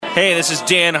Hey, this is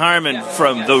Dan Harmon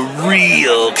from The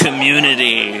Real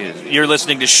Community. You're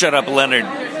listening to Shut Up, Leonard.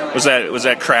 Was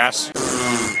that crass?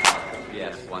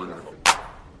 Yes, wonderful.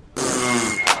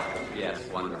 Yes,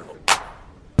 wonderful.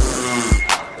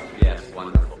 Yes,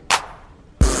 wonderful.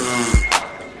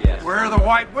 Yes. Where are the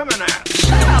white women at?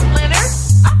 Shut up, Leonard.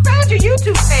 I found your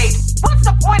YouTube page. What's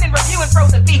the point in reviewing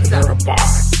frozen pizza? You're a bar.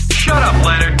 Shut up,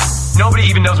 Leonard. Nobody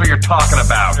even knows what you're talking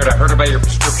about. I heard about your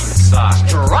prescription socks.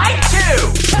 Strike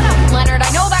two. Shut up, Leonard. I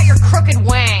know about your crooked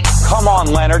wang. Come on,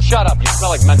 Leonard. Shut up. You smell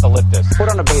like mentholyptus. Put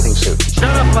on a bathing suit. Shut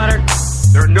up, Leonard.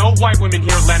 There are no white women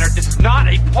here, Leonard. This is not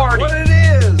a party. What it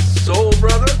is, soul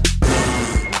brother?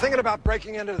 I'm thinking about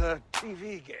breaking into the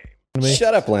TV game.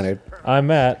 Shut up, Leonard. I'm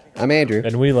Matt, I'm Andrew.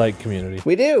 and we like Community.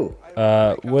 We do.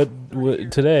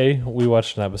 Today we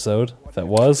watched an episode that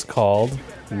was called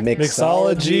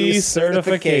Mixology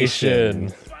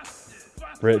Certification,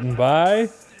 written by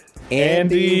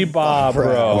Andy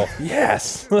Bobro.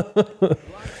 Yes.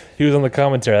 He was on the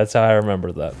commentary. That's how I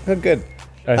remember that. Oh, good.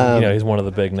 And, he's one of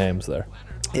the big names there.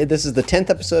 This is the 10th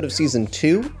episode of season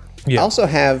 2. Yeah. I also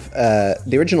have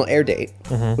the original air date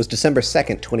was December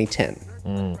 2nd, 2010.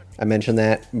 I mentioned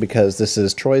that because this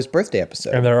is Troy's birthday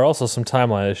episode. And there are also some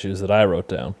timeline issues that I wrote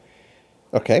down.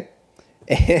 Okay.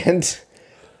 And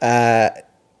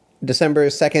December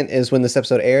 2nd is when this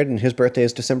episode aired, and his birthday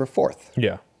is December 4th.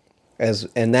 Yeah.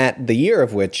 And that the year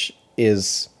of which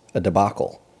is a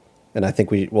debacle. And I think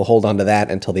we will hold on to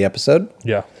that until the episode.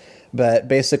 Yeah. But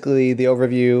basically, the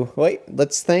overview. Wait,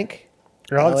 let's thank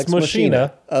Alex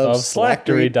Machina of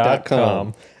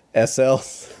Slacktory.com. SL.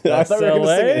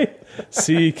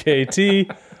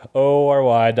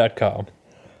 SLACKTORY.com.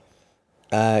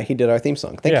 He did our theme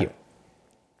song. Thank Yeah. you.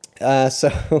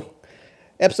 So,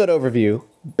 episode overview.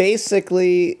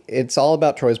 Basically, it's all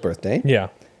about Troy's birthday. Yeah.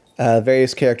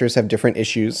 Various characters have different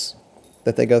issues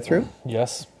that they go through.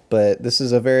 Yes. But this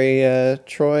is a very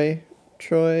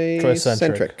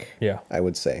Troy-centric, Yeah. I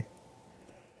would say.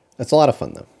 That's a lot of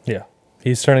fun, though. Yeah.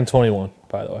 He's turning 21,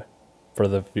 by the way, for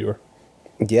the viewer.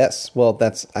 Yes. Well,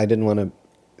 I didn't want to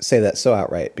say that so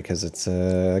outright because it's,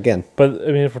 again. But, I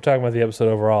mean, if we're talking about the episode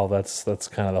overall, that's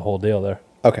kind of the whole deal there.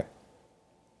 Okay.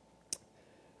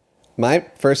 My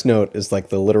first note is like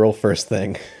the literal first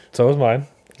thing. So was mine.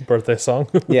 Birthday song.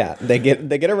 Yeah. They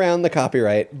get around the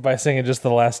copyright. By singing just the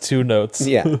last two notes.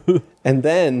 Yeah. And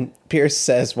then Pierce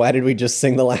says, why did we just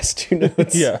sing the last two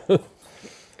notes? Yeah.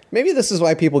 Maybe this is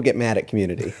why people get mad at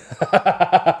Community.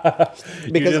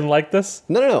 You didn't like this?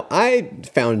 No. I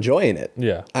found joy in it.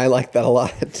 Yeah. I like that a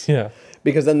lot. Yeah.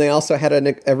 Because then they also had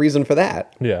a reason for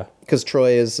that. Yeah. Because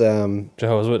Troy is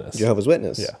Jehovah's Witness. Jehovah's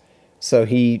Witness. Yeah. So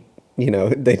he,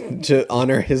 to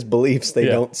honor his beliefs, they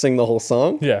don't sing the whole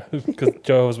song. Yeah, because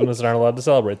Jehovah's Witnesses aren't allowed to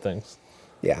celebrate things.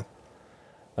 Yeah.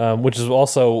 Which is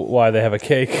also why they have a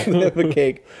cake. They have a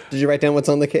cake. Did you write down what's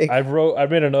on the cake? I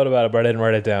made a note about it, but I didn't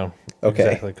write it down. Okay.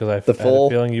 Exactly, because I had full- a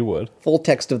feeling you would. Full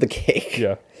text of the cake.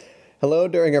 Yeah. Hello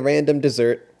during a random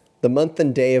dessert, the month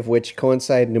and day of which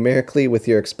coincide numerically with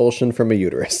your expulsion from a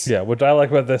uterus. Yeah, what I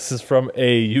like about this is from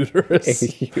a uterus.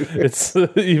 It's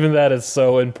even that is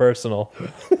so impersonal.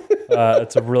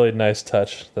 It's a really nice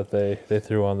touch that they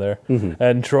threw on there. Mm-hmm.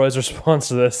 And Troy's response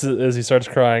to this is he starts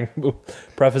crying,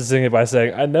 prefacing it by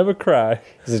saying, "I never cry."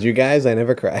 He says, "You guys, I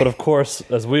never cry." But of course,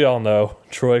 as we all know,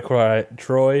 Troy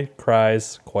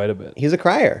cries quite a bit. He's a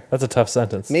crier. That's a tough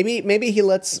sentence. Maybe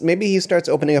he starts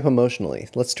opening up emotionally.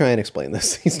 Let's try and explain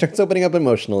this. He starts opening up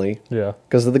emotionally. Yeah.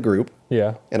 Because of the group.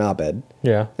 Yeah. And Abed.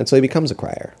 Yeah. And so he becomes a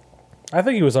crier. I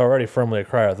think he was already firmly a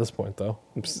crier at this point, though.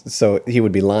 So he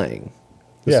would be lying.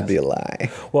 This Yes. would be a lie.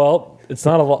 Well, it's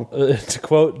not to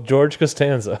quote George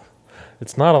Costanza,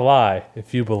 it's not a lie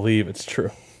if you believe it's true.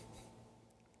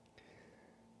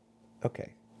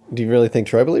 Okay. Do you really think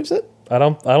Troy believes it? I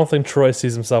don't think Troy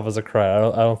sees himself as a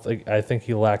crier. I think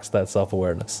he lacks that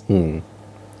self-awareness.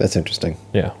 That's interesting.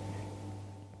 Yeah.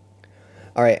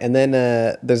 All right, and then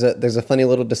there's a funny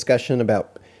little discussion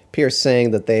about Pierce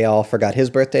saying that they all forgot his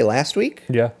birthday last week.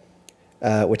 Yeah.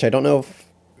 Which I don't know if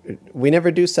we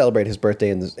never do celebrate his birthday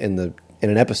in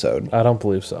an episode. I don't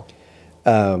believe so.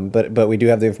 But we do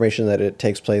have the information that it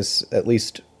takes place at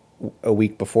least a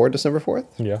week before December 4th.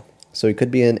 Yeah. So it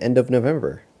could be an end of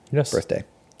November birthday.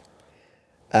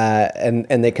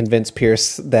 And they convince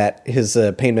Pierce that his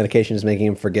pain medication is making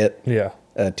him forget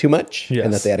too much,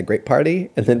 and that they had a great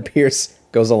party, and then Pierce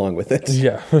goes along with it.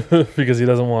 Yeah, because he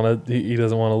doesn't want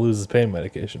to lose his pain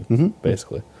medication,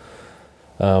 basically.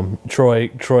 Troy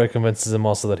convinces him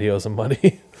also that he owes him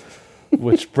money,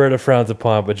 which Britta frowns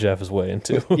upon, but Jeff is way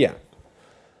into. Yeah.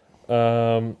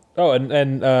 And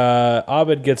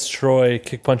Abed gets Troy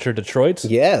Kick Puncher Detroit.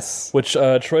 Yes. Which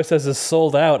Troy says is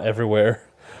sold out everywhere,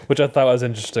 which I thought was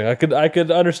interesting. I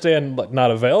could understand like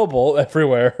not available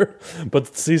everywhere, but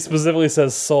he specifically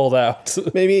says sold out.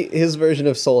 Maybe his version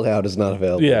of sold out is not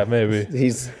available. Yeah, maybe.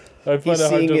 I find it hard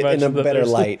seeing to it imagine in a better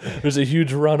light. There's a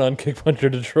huge run on Kick Puncher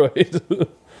Detroit.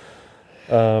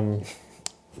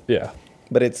 Yeah.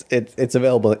 But it's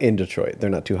available in Detroit. They're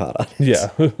not too hot on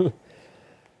it.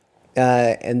 Yeah.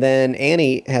 And then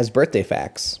Annie has birthday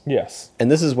facts. Yes.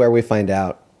 And this is where we find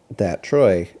out that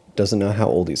Troy doesn't know how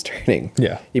old he's turning.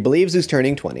 Yeah. He believes he's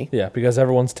turning 20. Yeah, because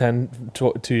everyone's 10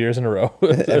 2 years in a row.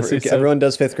 Everyone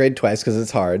does 5th grade twice because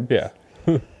it's hard. Yeah.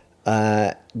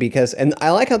 And I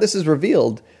like how this is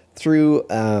revealed through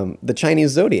the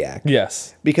Chinese zodiac.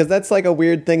 Yes. Because that's like a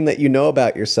weird thing that you know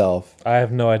about yourself. I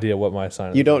have no idea what my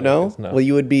sign is. You don't know? Is. No. Well,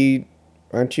 you would be,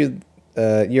 aren't you?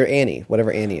 You're Annie,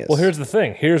 whatever Annie is. Well, here's the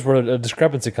thing. Here's where a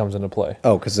discrepancy comes into play.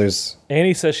 Oh, because there's...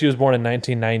 Annie says she was born in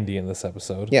 1990 in this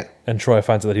episode. Yeah. And Troy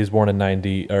finds out that he's born in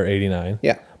 90 or 89.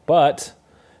 Yeah. But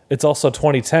it's also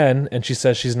 2010, and she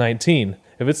says she's 19.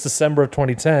 If it's December of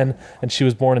 2010, and she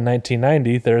was born in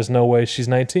 1990, there is no way she's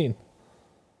 19.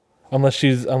 Unless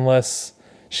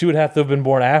she would have to have been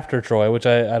born after Troy, which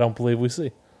I don't believe we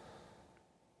see.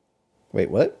 Wait,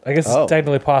 what? I guess it's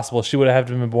technically possible. She would have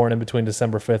to have been born in between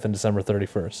December 5th and December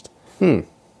 31st.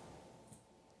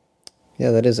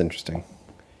 Yeah, that is interesting.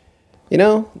 You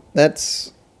know,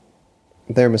 that's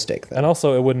their mistake then. And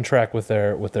also, it wouldn't track with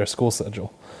their school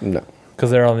schedule. No.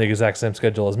 Because they're on the exact same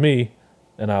schedule as me,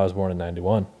 and I was born in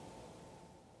 91.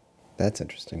 That's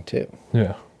interesting, too.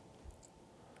 Yeah.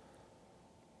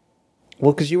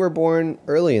 Well, because you were born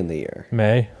early in the year.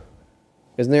 May.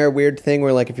 Isn't there a weird thing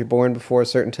where, like, if you're born before a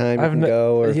certain time, you can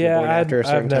go, or if you're born after a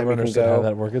certain time, you can go? I've never understood how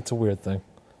that works. It's a weird thing.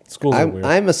 Schools are weird.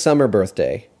 I'm a summer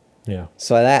birthday. Yeah.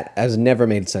 So that has never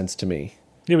made sense to me.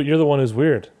 Yeah, but you're the one who's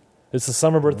weird. It's the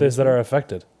summer birthdays that are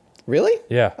affected. Really?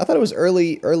 Yeah. I thought it was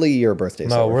early year birthdays.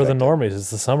 No, we're the normies.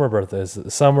 It's the summer birthdays,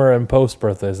 summer and post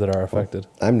birthdays that are affected.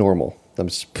 I'm normal. I'm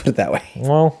just put it that way.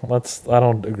 Well, I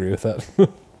don't agree with that.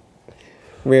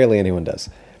 Rarely anyone does.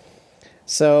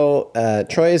 So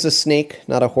Troy is a snake,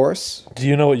 not a horse. Do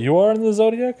you know what you are in the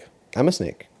zodiac? I'm a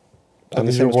snake.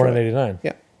 Because you were born in 89.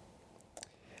 Yeah.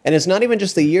 And it's not even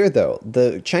just the year, though.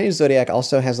 The Chinese zodiac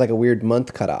also has like a weird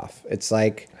month cutoff. It's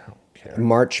like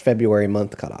March, February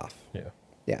month cutoff. Yeah.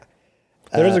 Yeah.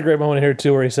 There's a great moment here,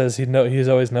 too, where he says he's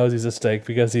always knows he's a snake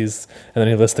because and then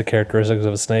he lists the characteristics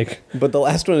of a snake. But the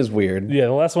last one is weird. Yeah,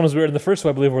 the last one is weird. And the first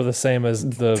one, I believe, were the same as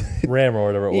the ram or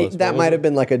whatever it was. That might have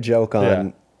been like a joke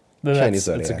on Chinese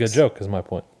zodiacs. It's a good joke, is my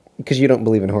point. Because you don't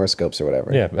believe in horoscopes or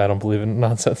whatever. Yeah, I don't believe in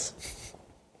nonsense.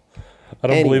 I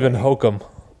don't believe in hokum.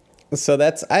 So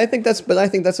I think that's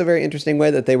a very interesting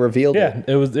way that they revealed it.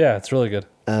 Yeah, it's really good.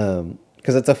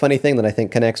 Because it's a funny thing that I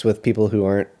think connects with people who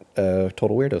aren't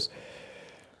total weirdos.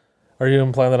 Are you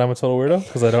implying that I'm a total weirdo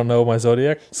because I don't know my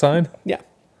zodiac sign? Yeah.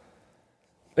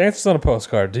 Answers on a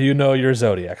postcard. Do you know your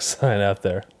zodiac sign out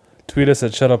there? Tweet us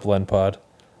at ShutUpLenPod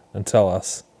and tell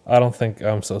us. I don't think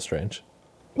I'm so strange.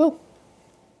 Well,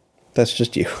 that's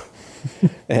just you.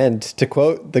 And to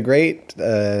quote the great...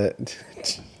 Here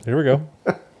we go.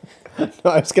 No,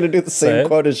 I was going to do the same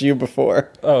quote as you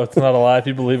before. Oh, it's not a lie if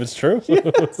you believe it's true?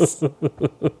 Yes.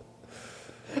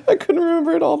 I couldn't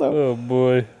remember it all, though. Oh,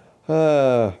 boy.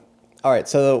 All right,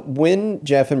 so when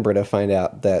Jeff and Britta find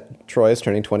out that Troy is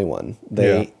turning 21,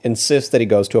 they insist that he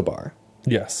goes to a bar.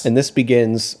 Yes. And this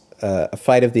begins a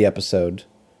fight of the episode,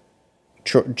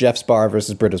 Jeff's bar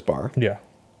versus Britta's bar. Yeah.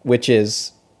 Which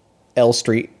is L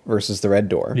Street versus the Red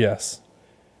Door. Yes.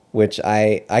 Which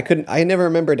I never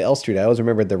remembered L Street. I always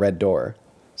remembered the Red Door.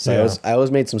 So I always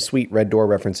made some sweet Red Door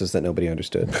references that nobody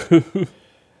understood.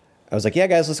 I was like, yeah,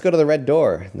 guys, let's go to the Red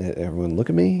Door. And everyone look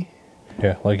at me.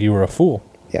 Yeah, like you were a fool.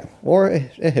 Yeah, or a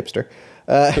hipster.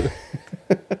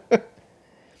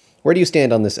 Where do you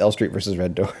stand on this L Street versus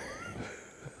Red Door?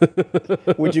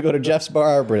 Would you go to Jeff's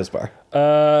bar or Britta's bar?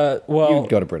 Well, you'd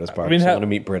go to Britta's bar. I want to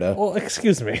meet Britta. Well,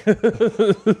 excuse me.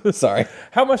 Sorry.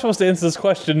 How am I supposed to answer this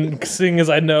question, seeing as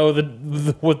I know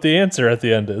what the answer at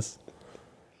the end is?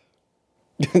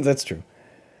 That's true.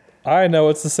 I know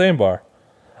it's the same bar.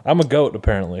 I'm a goat,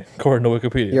 apparently, according to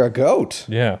Wikipedia. You're a goat?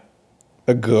 Yeah.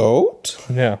 A goat?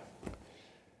 Yeah.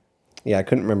 Yeah, I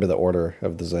couldn't remember the order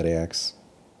of the zodiacs.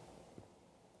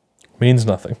 Means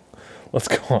nothing. Let's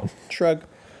go on. Shrug.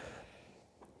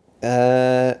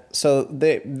 So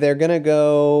they're gonna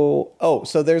go. Oh,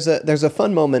 so there's a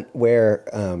fun moment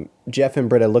where Jeff and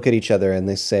Britta look at each other and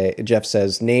Jeff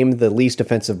says, "Name the least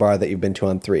offensive bar that you've been to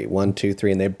on 3. 1, 2,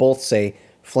 3," and they both say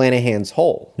Flanagan's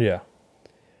Hole. Yeah.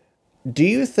 Do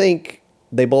you think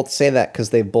they both say that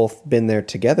because they've both been there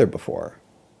together before?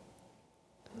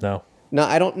 No. No,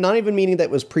 I don't. Not even meaning that it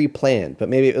was pre-planned, but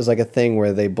maybe it was like a thing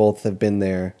where they both have been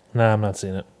there. No, I'm not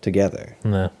seeing it Together.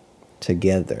 No.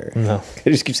 Together. No. I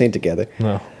just keep saying together.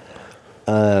 No.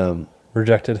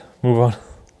 Rejected. Move on.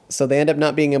 So they end up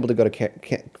not being able to go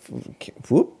to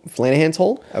Flanagan's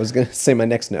hole. I was going to say my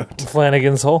next note.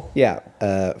 Flanagan's hole. Yeah,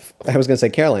 I was going to say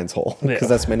Caroline's hole because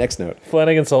that's my next note.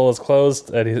 Flanagan's hole is closed,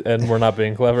 and we're not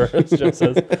being clever, as Jeff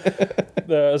says.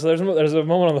 So there's a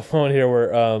moment on the phone here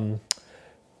where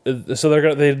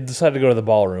so they decided to go to the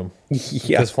ballroom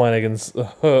because Flanagan's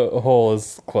hole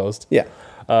is closed. Yeah.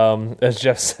 As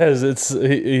Jeff says,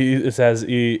 it has an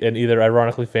either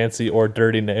ironically fancy or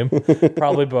dirty name.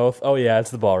 Probably both. Oh yeah,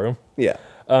 it's the ballroom. Yeah.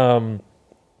 And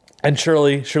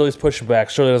Shirley's pushing back.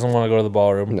 Shirley doesn't want to go to the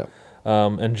ballroom. No.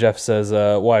 And Jeff says,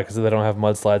 why? Because they don't have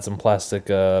mudslides and plastic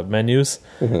menus.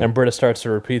 Mm-hmm. And Britta starts to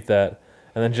repeat that.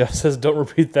 And then Jeff says, don't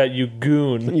repeat that, you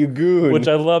goon. You goon. Which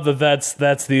I love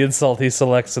that's the insult he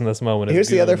selects in this moment. Here's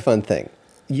the other fun thing.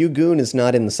 You goon is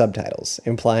not in the subtitles,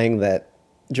 implying that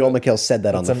Joel McHale said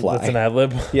that on the fly. It's an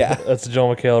ad-lib. Yeah. That's a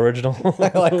Joel McHale original.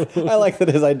 I like that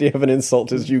his idea of an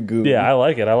insult is you goon. Yeah, I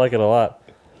like it. I like it a lot.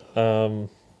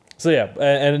 So yeah,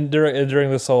 and during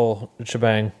this whole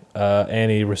shebang,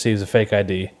 Annie receives a fake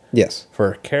ID. Yes.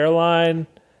 For Caroline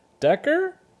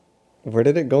Decker? Where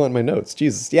did it go on my notes?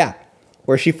 Jesus. Yeah.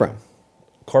 Where's she from?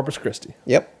 Corpus Christi.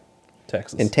 Yep.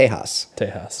 Texas. In Tejas.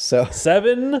 Tejas. So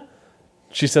 7.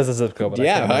 She says the zip code. But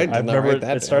yeah, I did not remember write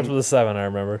that it starts down. with a 7. I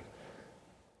remember.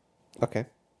 Okay.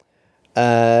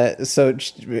 So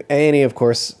Annie, of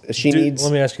course, needs.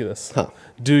 Let me ask you this: Huh?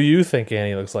 Do you think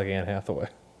Annie looks like Anne Hathaway?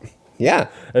 Yeah,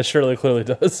 as Shirley clearly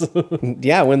does.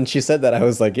 Yeah, when she said that, I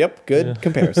was like, "Yep, good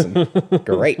comparison.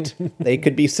 Great. They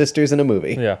could be sisters in a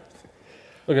movie." Yeah.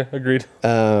 Okay, agreed.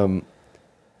 Annie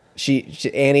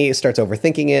starts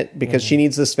overthinking it because she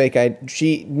needs this fake ID.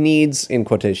 She needs, in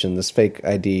quotation, this fake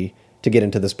ID to get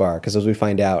into this bar because, as we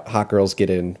find out, hot girls get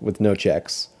in with no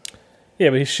checks. Yeah,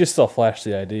 but she still flashed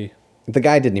the ID. The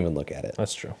guy didn't even look at it.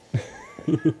 That's true.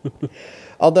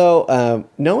 Although,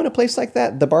 no, in a place like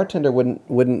that, the bartender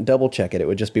wouldn't double check it. It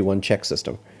would just be one check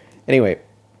system. Anyway,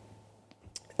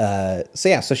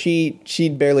 so she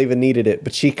barely even needed it,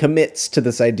 but she commits to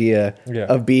this idea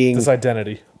of being this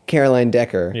identity, Caroline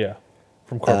Decker. Yeah,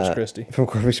 from Corpus Christi. From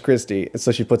Corpus Christi.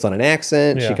 So she puts on an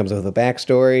accent. Yeah. She comes up with a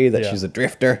backstory that she's a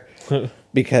drifter.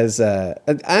 Because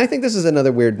I think this is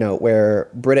another weird note where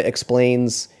Britta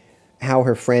explains how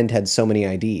her friend had so many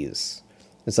IDs.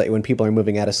 It's like when people are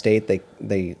moving out of state, they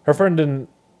her friend didn't.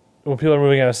 When people are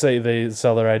moving out of state, they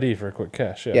sell their ID for quick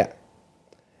cash. Yeah. Yeah.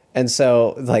 And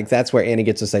so, like, that's where Annie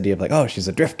gets this idea of like, oh, she's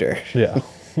a drifter. Yeah.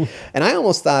 And I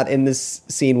almost thought in this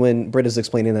scene when Britta's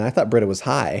explaining that, I thought Britta was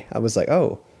high. I was like,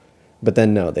 oh. But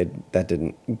then no, that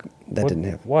didn't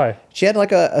happen. Why? She had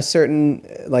like a certain,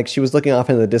 like, she was looking off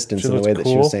into the distance in the way that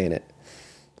she was saying it.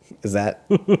 Is that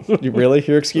really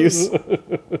your excuse?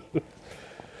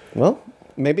 Well,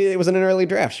 maybe it was in an early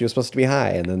draft. She was supposed to be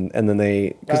high, and then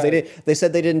they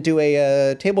said they didn't do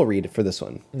a table read for this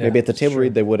one. Yeah, maybe at the table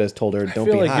read they would have told her don't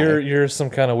be high. I feel like you're some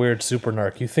kind of weird super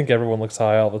narc. You think everyone looks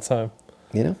high all the time.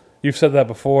 You know, you've said that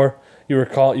before. You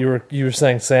were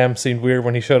saying Sam seemed weird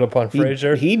when he showed up on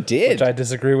Frasier. He did, which I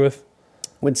disagree with.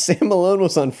 When Sam Malone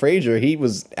was on Frasier, he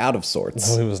was out of sorts.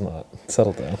 No, he was not.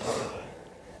 Settle down. All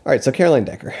right, so Caroline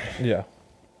Decker. Yeah.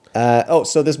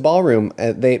 So this ballroom,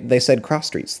 they said cross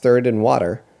streets, 3rd and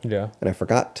Water. Yeah. And I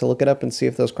forgot to look it up and see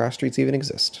if those cross streets even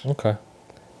exist. Okay.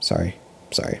 Sorry.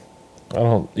 You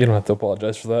don't have to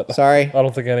apologize for that. Sorry. I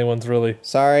don't think anyone's really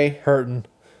hurting.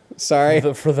 Sorry.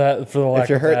 For the lack if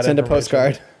you're of hurt, send a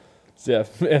postcard. Yeah,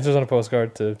 answers on a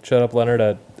postcard to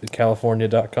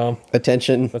shutupleonard@california.com.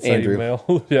 Attention, That's Andrew. how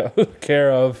you mail. Yeah,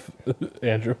 care of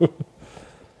Andrew.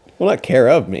 Well, not care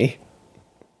of me.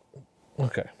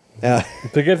 Okay. To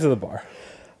get to the bar.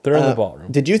 They're in the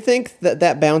ballroom. Did you think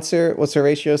that bouncer was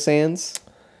Horatio Sands?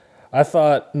 I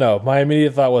thought, no, my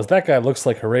immediate thought was that guy looks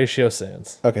like Horatio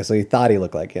Sands. Okay, so you thought he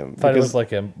looked like him. Thought he looked like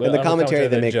him. In the commentary,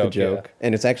 they make the joke,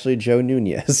 and it's actually Joe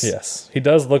Nunez. Yes, he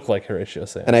does look like Horatio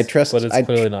Sands. And I trust, but it's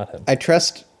clearly not him. I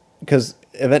trust, because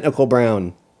Yvette Nicole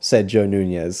Brown said Joe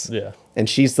Nunez. Yeah. And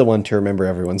she's the one to remember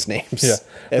everyone's names. Yeah.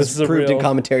 As proved in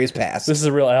commentaries past. This is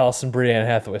a real Allison Brie Anne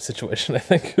Hathaway situation, I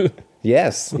think.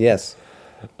 Yes. This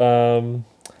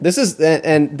is,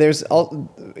 and there's all,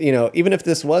 even if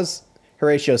this was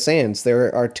Horatio Sands,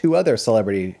 there are 2 other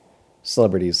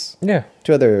celebrities. Yeah.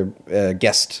 2 other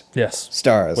guest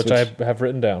stars. Which I have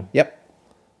written down. Yep.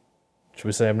 Should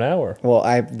we say them now? Or? Well,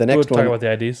 the next one. Talk about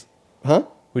the IDs? Huh?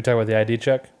 We talk about the ID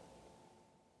check?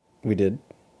 We did.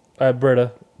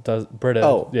 Britta does Britta.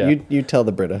 Oh, yeah. you tell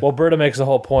the Britta. Well, Britta makes the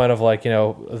whole point of like,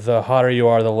 the hotter you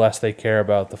are, the less they care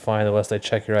about the fine, the less they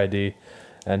check your ID.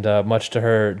 And much to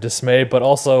her dismay, but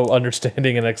also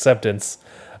understanding and acceptance,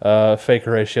 fake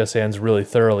Horatio Sands really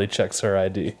thoroughly checks her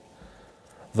ID,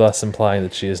 thus implying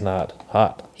that she is not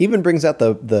hot. He even brings out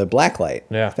the black light.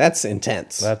 Yeah. That's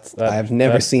intense. I've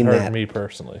never seen hurt that. Me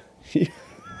personally.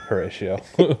 Horatio.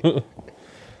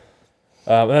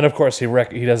 And then, of course, he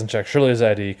doesn't check Shirley's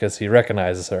ID because he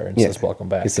recognizes her and says, welcome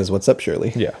back. He says, what's up,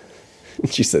 Shirley? Yeah.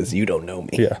 She says, you don't know me.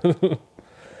 Yeah.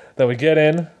 Then we get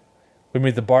in. We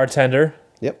meet the bartender.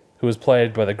 Yep. Who was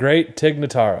played by the great Tig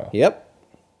Notaro. Yep.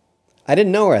 I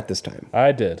didn't know her at this time.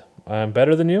 I did. I'm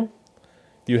better than you.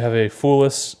 You have a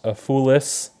foolish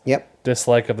Yep.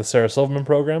 dislike of the Sarah Silverman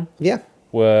program. Yeah.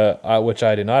 Which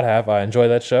I do not have. I enjoy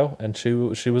that show, and she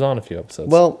was on a few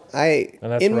episodes. Well, and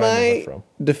that's in where I knew her my from.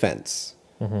 defense,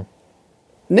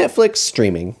 Netflix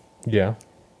streaming. Yeah.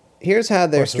 Here's how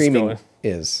their Where's this streaming going?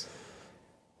 is.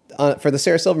 For the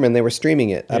Sarah Silverman, they were streaming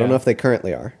it. I don't know if they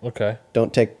currently are. Okay.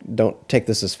 Don't take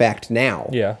this as fact now.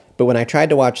 Yeah. But when I tried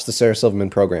to watch the Sarah Silverman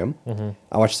program,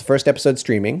 I watched the first episode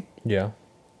streaming. Yeah.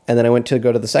 And then I went to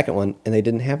go to the second one, and they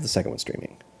didn't have the second one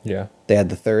streaming. Yeah. They had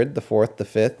the third, the fourth, the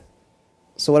fifth.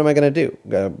 So what am I going to do?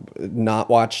 Not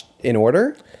watch in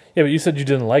order? Yeah, but you said you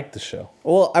didn't like the show.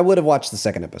 Well, I would have watched the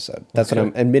second episode. That's what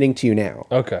I'm admitting to you now.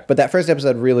 Okay. But that first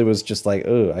episode really was just like,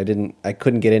 I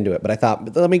couldn't get into it. But I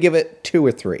thought, let me give it 2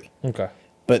 or 3. Okay.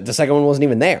 But the second one wasn't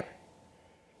even there.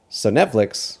 So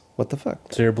Netflix, what the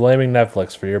fuck? So you're blaming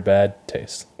Netflix for your bad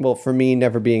taste. Well, for me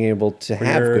never being able to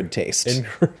have good taste.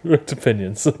 Incorrect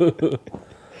opinions.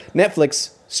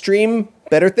 Netflix, stream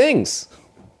better things.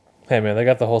 Hey, man, they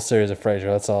got the whole series of Frasier.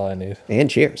 That's all I need. And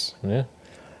Cheers. Yeah.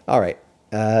 All right.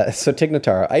 So Tig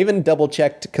Notaro. I even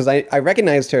double-checked, because I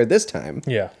recognized her this time.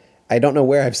 Yeah. I don't know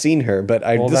where I've seen her, but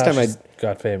this time I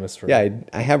got famous for I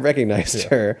have recognized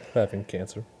her. Having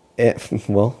cancer.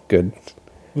 Well, good.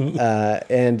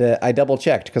 And I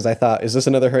double-checked, because I thought, is this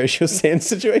another Horatio Sands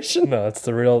situation? No, that's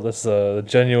the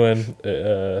genuine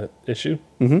issue.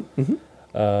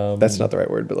 That's not the right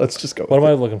word, but let's just go What with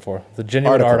am I looking for? The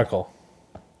genuine article.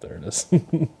 There it is.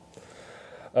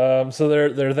 So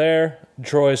they're there.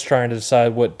 Troy's trying to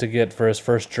decide what to get for his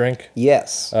first drink.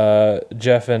 Yes.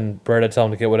 Jeff and Berta tell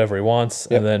him to get whatever he wants,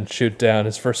 and then shoot down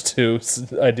his first 2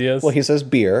 ideas. Well, he says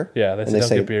beer. Yeah, they say, don't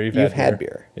get beer. You've had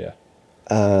beer. Yeah.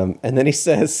 And then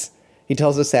he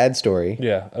tells a sad story.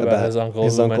 Yeah, about his uncle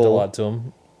who meant a lot to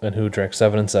him, and who drank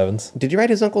 7 and 7s. Did you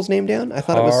write his uncle's name down? I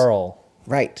thought Carl. It was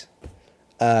right.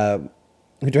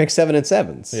 Who drank 7 and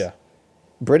 7s? Yeah.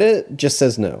 Britta just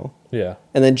says no. Yeah.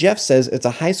 And then Jeff says it's a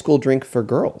high school drink for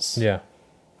girls. Yeah.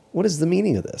 What is the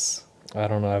meaning of this? I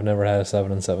don't know. I've never had a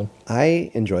 7 and 7. I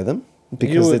enjoy them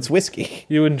because it's whiskey.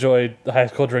 You enjoy high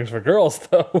school drinks for girls,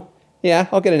 though. Yeah,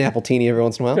 I'll get an appletini every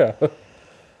once in a while.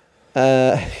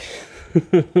 Yeah.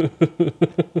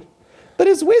 But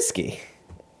it's whiskey.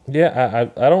 Yeah,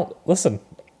 I don't... Listen,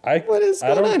 what is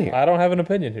going on here? I don't have an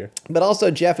opinion here. But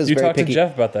also Jeff is very picky. You talked to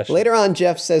Jeff about that shit. Later on,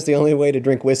 Jeff says the only way to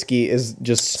drink whiskey is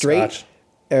just straight... Scotch.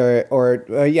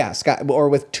 Scotch, or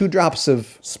with 2 drops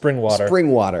of spring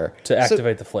water to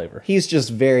activate the flavor. He's just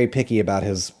very picky about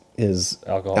his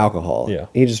alcohol. Yeah,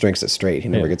 he just drinks it straight. He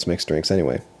never gets mixed drinks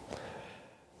anyway.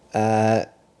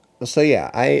 So yeah,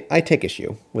 I take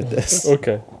issue with this.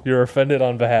 Okay, you're offended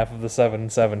on behalf of the 7 and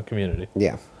 7 community.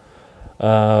 Yeah.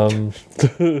 Look,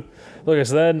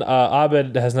 so then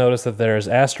Abed has noticed that there's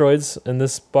asteroids in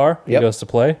this bar. He goes to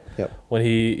play. Yep. When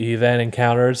he then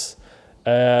encounters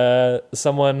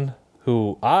someone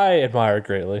who I admire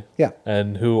greatly. Yeah.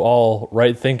 And who all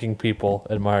right-thinking people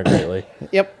admire greatly.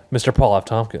 Yep. Mr. Paul F.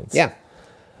 Tompkins. Yeah.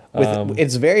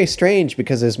 It's very strange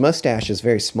because his mustache is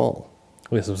very small.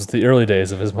 Yes, it was the early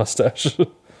days of his mustache.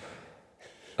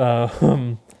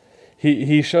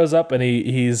 He shows up and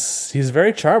he's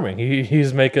very charming.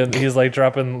 He's like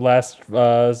dropping last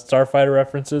Starfighter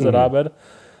references at Abed,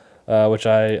 which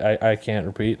I can't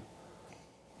repeat.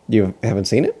 You haven't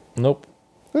seen it? Nope.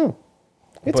 Oh,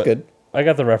 it's good. I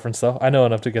got the reference though. I know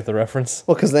enough to get the reference.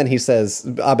 Well, because then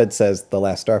Abed says the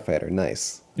last Starfighter.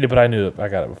 Nice. Yeah, but I knew it. I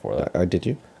got it before that. Or did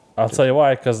you? I'll tell you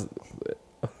why.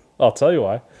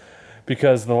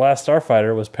 Because the last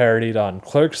Starfighter was parodied on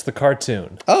Clerks the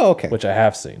cartoon. Oh, okay. Which I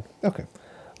have seen. Okay.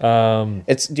 Do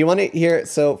you want to hear?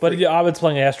 But Abed's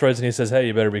playing asteroids, and he says, "Hey,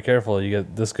 you better be careful. You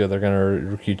get this good, they're gonna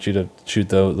recruit you to shoot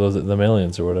those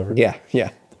aliens or whatever." Yeah.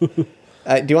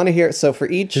 Do you want to hear? So for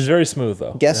each, he's very smooth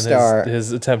though. Guest star,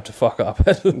 his attempt to fuck up.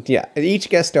 Yeah, each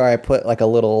guest star, I put like a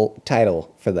little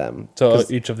title for them. So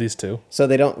each of these 2. So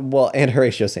they don't. Well, and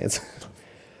Horatio Sands.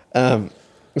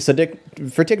 So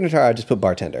for Dick Notaro, I just put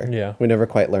bartender. Yeah. We never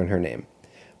quite learn her name.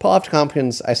 Paul F.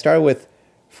 Tompkins, I started with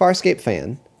Farscape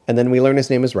fan, and then we learn his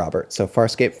name is Robert. So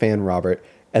Farscape fan Robert.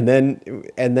 And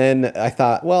then I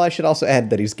thought, well, I should also add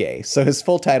that he's gay. So his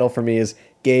full title for me is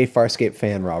Gay Farscape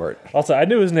fan Robert. Also, I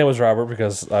knew his name was Robert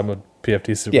because I'm a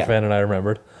PFT super fan and I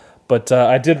remembered. But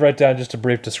I did write down just a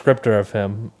brief descriptor of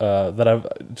him that I've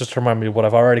just to remind me of what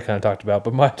I've already kind of talked about.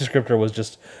 But my descriptor was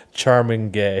just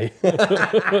charming gay.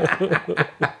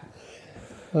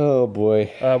 Oh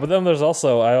boy! But then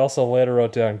I also later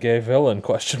wrote down gay villain ?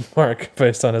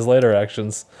 Based on his later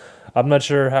actions. I'm not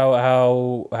sure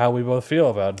how we both feel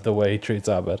about the way he treats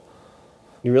Abed.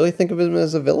 You really think of him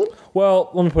as a villain? Well,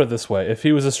 let me put it this way: if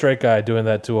he was a straight guy doing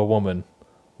that to a woman,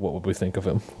 what would we think of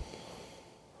him?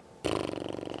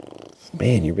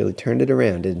 Man, you really turned it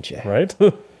around, didn't you? Right?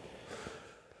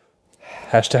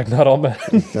 Hashtag not all men.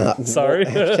 Sorry.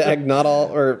 Hashtag not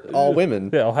all, or all women.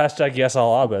 Yeah, well, hashtag yes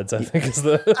all Abeds, I think is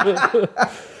the...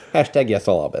 Hashtag yes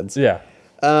all Abeds. Yeah.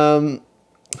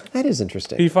 That is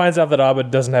interesting. He finds out that Abed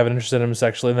doesn't have an interest in him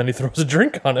sexually, and then he throws a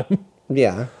drink on him.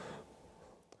 Yeah.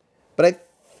 But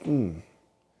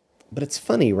it's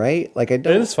funny, right? Like It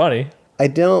is funny. I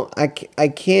can't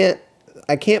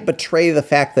betray the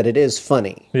fact that it is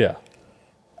funny. Yeah.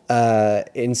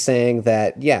 In saying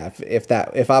that, yeah, if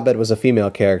Abed was a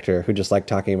female character who just liked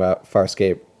talking about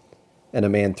Farscape and a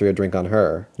man threw a drink on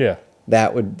her, yeah,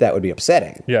 that would be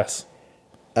upsetting. Yes.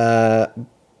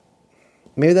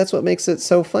 Maybe that's what makes it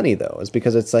so funny, though, is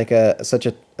because it's like such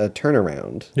a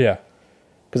turnaround. Yeah.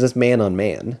 Because it's man on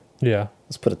man. Yeah.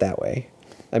 Let's put it that way.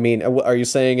 I mean, are you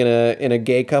saying in a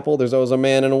gay couple there's always a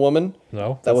man and a woman?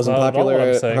 No, that wasn't popular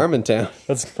at Harmontown.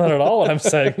 That's not at all what I'm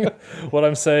saying. What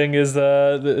I'm saying is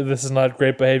this is not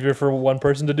great behavior for one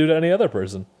person to do to any other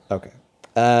person. Okay,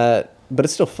 but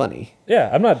it's still funny. Yeah,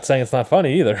 I'm not saying it's not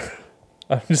funny either.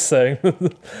 I'm just saying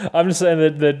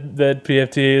that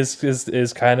PFT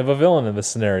is kind of a villain in this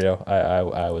scenario.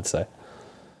 I would say.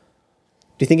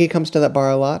 Do you think he comes to that bar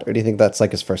a lot, or do you think that's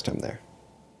like his first time there?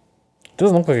 It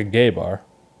doesn't look like a gay bar.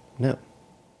 No.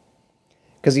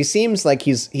 Because he seems like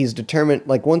he's determined,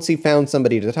 like once he found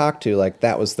somebody to talk to, like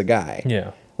that was the guy.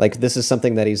 Yeah. Like this is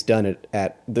something that he's done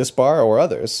at this bar or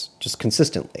others, just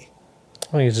consistently.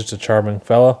 I think he's just a charming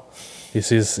fella. He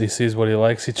sees what he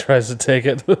likes, he tries to take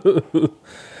it.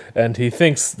 And he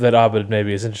thinks that Abed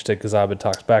maybe is interested because Abed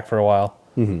talks back for a while.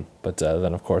 Mm-hmm. But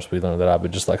then, of course, we learn that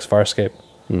Abed just likes Farscape.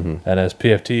 Mm-hmm. And as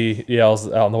PFT yells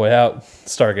out on the way out,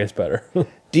 Stargate's better.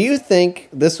 Do you think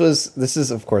this is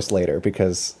of course later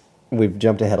because we've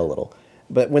jumped ahead a little,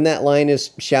 but when that line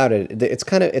is shouted,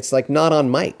 it's like not on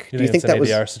mic. Do you think that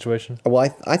was an ADR situation? Well,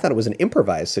 I thought it was an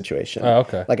improvised situation. Oh,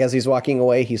 okay. Like as he's walking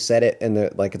away, he said it, and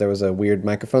there was a weird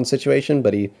microphone situation,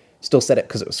 but he still said it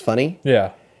because it was funny.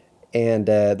 Yeah. And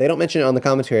they don't mention it on the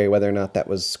commentary whether or not that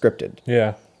was scripted.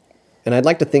 Yeah. And I'd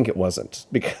like to think it wasn't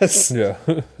because yeah,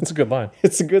 it's a good line.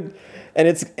 It's a good, and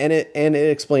it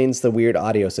explains the weird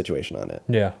audio situation on it.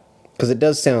 Yeah, because it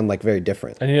does sound like very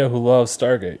different. And you know who loves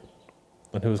Stargate,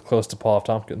 and who was close to Paul F.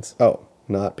 Tompkins? Oh,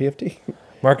 not PFT.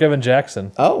 Mark Evan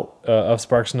Jackson. Oh, of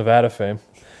Sparks, Nevada fame,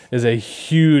 is a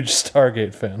huge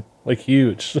Stargate fan. Like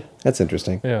huge. That's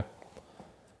interesting. Yeah.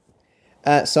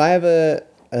 So I have a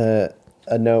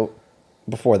note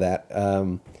before that.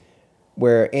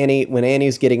 Where when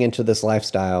Annie's getting into this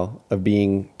lifestyle of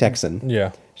being Texan,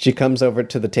 yeah, she comes over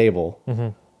to the table, mm-hmm.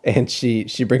 and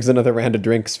she brings another round of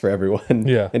drinks for everyone,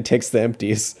 yeah, and takes the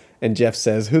empties. And Jeff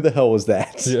says, "Who the hell was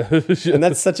that?" Yeah, and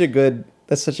that's such a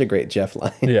great Jeff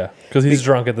line. Yeah, because he's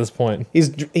drunk at this point.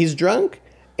 He's drunk,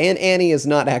 and Annie is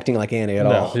not acting like Annie at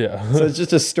all. Yeah, so it's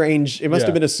just a strange. It must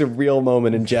have been a surreal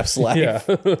moment in Jeff's life. Yeah.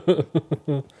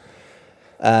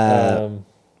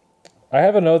 I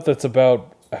have a note that's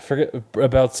about. I forget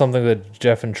about something that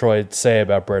Jeff and Troy say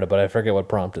about Britta, but I forget what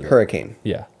prompted it. Hurricane.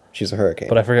 Yeah. She's a hurricane.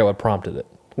 But I forget what prompted it.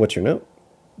 What's your note?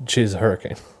 She's a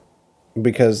hurricane.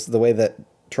 Because the way that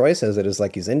Troy says it is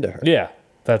like he's into her. Yeah.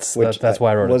 That's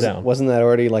why I wrote it down. Wasn't that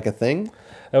already like a thing?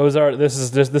 It was.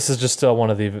 This is just still one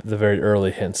of the very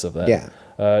early hints of that. Yeah.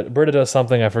 Britta does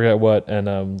something, I forget what,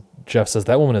 and Jeff says,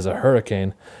 that woman is a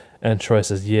hurricane. And Troy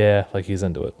says, yeah, like he's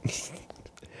into it.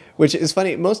 Which is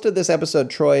funny. Most of this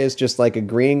episode, Troy is just like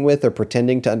agreeing with or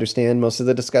pretending to understand most of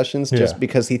the discussions, just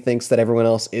because he thinks that everyone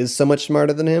else is so much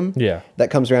smarter than him. Yeah, that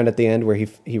comes around at the end where he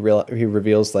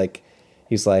reveals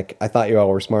he's like, I thought you all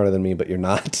were smarter than me, but you're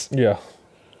not. Yeah.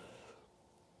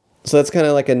 So that's kind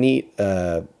of like a neat.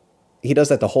 He does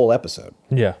that the whole episode.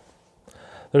 Yeah.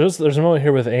 There's a moment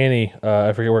here with Annie.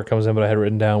 I forget where it comes in, but I had it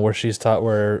written down where she's taught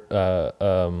where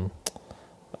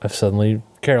I've suddenly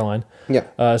Caroline, Yeah.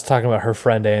 is talking about her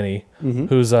friend Annie,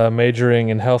 who's majoring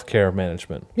in healthcare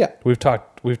management. Yeah. We've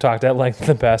talked at length in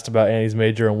the past about Annie's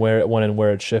major and where it went and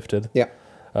where it shifted. Yeah.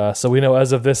 So we know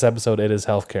as of this episode, it is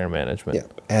healthcare management. Yeah.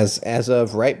 As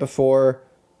of right before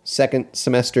second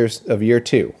semesters of year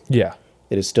 2. Yeah.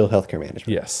 It is still healthcare management.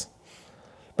 Yes.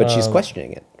 But she's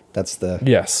questioning it. That's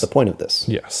the point of this.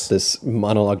 Yes. This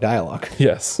monologue dialogue.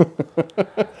 Yes.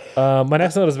 My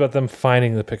next note is about them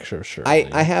finding the picture of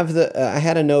Shirley. I have I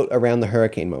had a note around the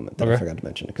hurricane moment that I forgot to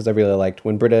mention because I really liked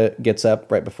when Britta gets up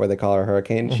right before they call her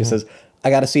hurricane. She says, "I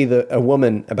got to see a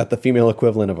woman about the female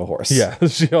equivalent of a horse." Yeah,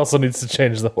 she also needs to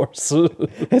change the horse.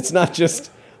 It's not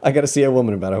just I got to see a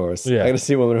woman about a horse. Yeah. I got to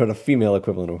see a woman about a female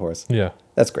equivalent of a horse. Yeah,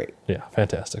 that's great. Yeah,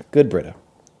 fantastic. Good Britta.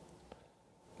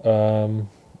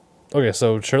 Okay,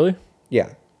 so Shirley?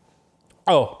 Yeah.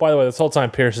 Oh, by the way, this whole time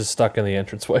Pierce is stuck in the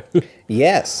entranceway.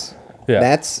 Yes.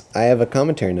 Yeah. I have a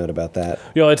commentary note about that.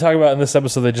 You know, they talk about in this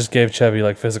episode they just gave Chevy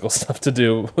like physical stuff to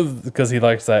do because he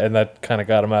likes that, and that kind of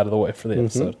got him out of the way for the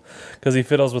episode. Because he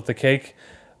fiddles with the cake,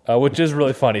 which is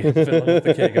really funny. Fiddling with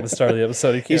the cake at the start of the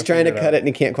episode. He's trying to cut it and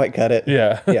he can't quite cut it.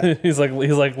 Yeah. Yeah. he's like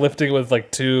lifting with like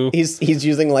two. He's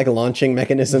using like launching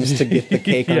mechanisms to get the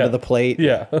cake onto the plate.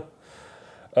 Yeah.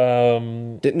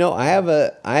 No, I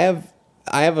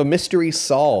have a mystery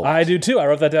solved. I do too. I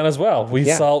wrote that down as well.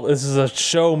 This is a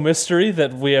show mystery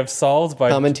that we have solved by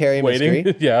commentary waiting.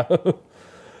 Mystery. Yeah.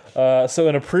 So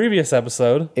in a previous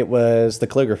episode, it was the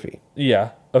calligraphy.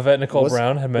 Yeah, Yvette Nicole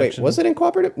Brown had mentioned. Wait, was it in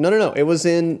cooperative? No. It was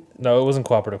in. No, it wasn't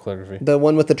cooperative calligraphy. The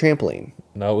one with the trampoline.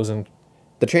 No, it was in.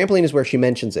 The trampoline is where she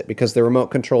mentions it because the remote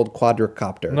controlled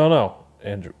quadricopter. No,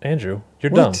 Andrew, you're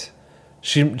dumb.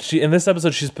 She in this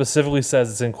episode she specifically says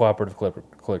it's in cooperative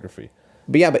calligraphy.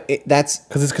 But yeah, that's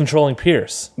because it's controlling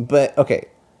Pierce. But okay,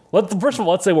 first of all,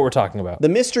 let's say what we're talking about. The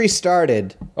mystery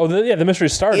started. The mystery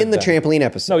started in the trampoline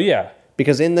episode. Oh yeah,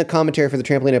 because in the commentary for the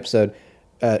trampoline episode,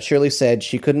 Shirley said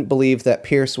she couldn't believe that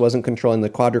Pierce wasn't controlling the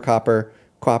quadricopter.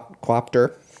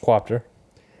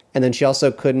 And then she also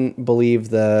couldn't believe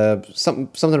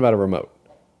something about a remote.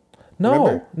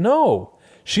 No.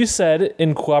 She said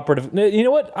in cooperative... You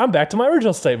know what? I'm back to my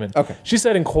original statement. Okay. She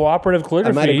said in cooperative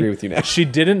calligraphy... I might agree with you now. She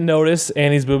didn't notice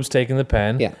Annie's boobs taking the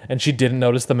pen. Yeah. And she didn't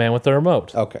notice the man with the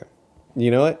remote. Okay. You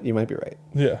know what? You might be right.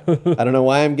 Yeah. I don't know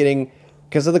why I'm getting...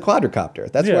 Because of the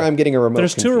quadricopter. That's where I'm getting a remote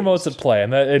There's confused. two remotes at play,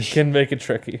 and it can make it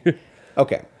tricky.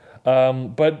 Okay.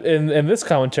 But in this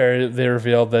commentary, they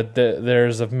revealed that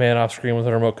there's a man off screen with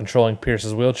a remote controlling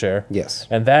Pierce's wheelchair. Yes.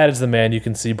 And that is the man you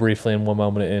can see briefly in one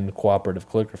moment in cooperative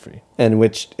calligraphy. And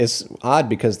which is odd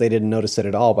because they didn't notice it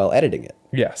at all while editing it.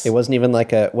 Yes. It wasn't even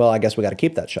like I guess we got to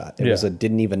keep that shot. It was a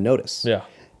didn't even notice. Yeah.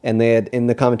 And they had, in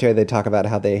the commentary, they talk about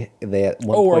how they at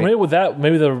one point... or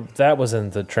that was in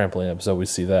the trampoline episode. We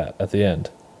see that at the end.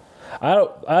 I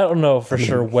don't know for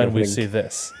sure when we see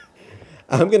this.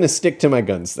 I'm going to stick to my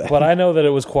guns then. But I know that it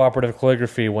was cooperative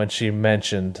calligraphy when she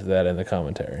mentioned that in the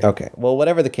commentary. Okay. Well,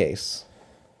 whatever the case.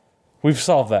 We've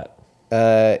solved that.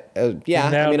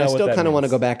 Yeah. I mean, I still kind of want to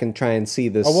go back and try and see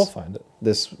this. Oh, we'll find it.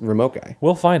 This remote guy.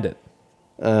 We'll find it.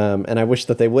 And I wish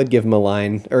that they would give him a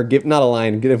line, or not a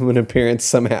line, give him an appearance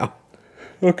somehow.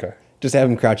 Okay. Just have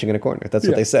him crouching in a corner. That's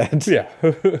what they said. Yeah.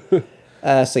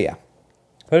 So yeah.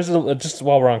 There's just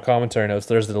while we're on commentary notes,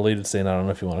 there's the deleted scene. I don't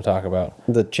know if you want to talk about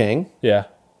the Chang. Yeah,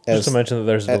 just to mention that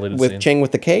there's a deleted scene with Chang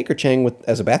with the cake or Chang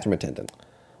as a bathroom attendant.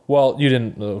 Well,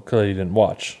 clearly you didn't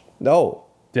watch. No,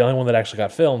 the only one that actually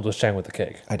got filmed was Chang with the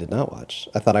cake. I did not watch.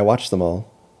 I thought I watched them all.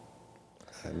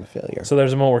 I'm a failure. So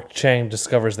there's a moment where Chang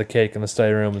discovers the cake in the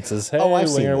study room and says, "Hey,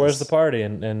 Winger, where's the party?"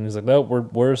 And he's like, "No,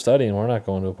 we're studying. We're not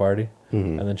going to a party."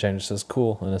 Mm-hmm. And then Chang just says,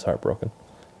 "Cool," and is heartbroken.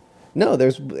 No,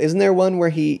 isn't there one where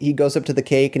he goes up to the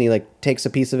cake and he like takes a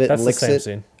piece of it and licks it? That's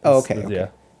the same scene. Oh, okay.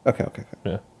 Yeah. Okay.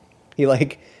 Yeah.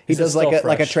 He does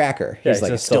like a tracker. Yeah, he's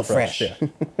like it's still fresh. Yeah.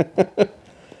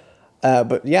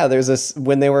 But yeah, there's this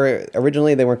when they weren't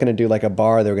going to do like a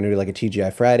bar. They were going to do like a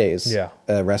TGI Fridays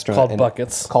restaurant called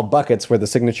Buckets. Called Buckets, where the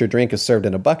signature drink is served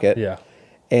in a bucket. Yeah.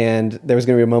 And there was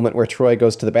going to be a moment where Troy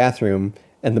goes to the bathroom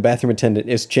and the bathroom attendant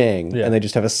is Chang, Yeah. and they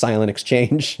just have a silent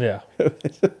exchange. Yeah.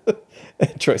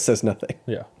 And Troy says nothing.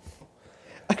 Yeah.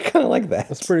 I kind of like that.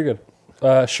 That's pretty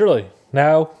good. Shirley.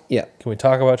 Now, yeah. Can we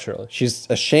talk about Shirley? She's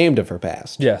ashamed of her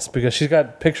past. Yes, because she's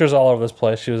got pictures all over this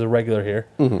place. She was a regular here.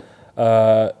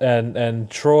 Mm-hmm.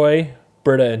 And Troy,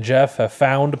 Britta, and Jeff have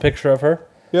found a picture of her.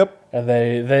 Yep. And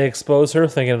they expose her,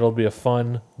 thinking it'll be a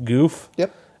fun goof.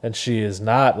 Yep. And she is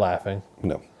not laughing.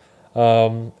 No.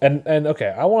 And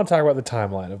okay, I want to talk about the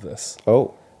timeline of this.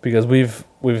 Oh. Because we've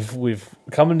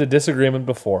come into disagreement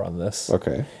before on this.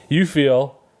 Okay. You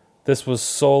feel this was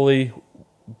solely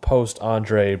post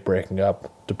Andre breaking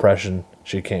up, depression.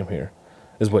 she came here,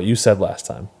 is what you said last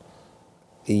time.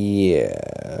 Yes.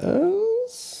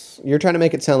 You're trying to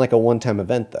make it sound like a one-time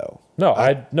event, though. No,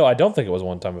 I don't think it was a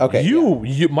one-time event. Okay.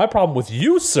 You. My problem with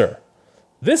you, sir.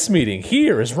 This meeting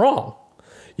here is wrong.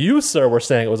 You, sir, were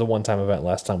saying it was a one-time event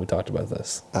last time we talked about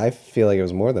this. I feel like it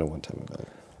was more than a one-time event.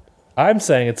 I'm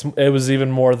saying it was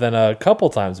even more than a couple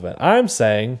times event. I'm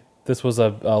saying this was a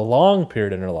long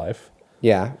period in her life.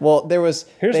 Yeah. Well, they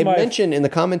mentioned in the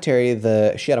commentary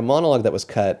she had a monologue that was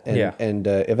cut, and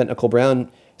Yvette Nicole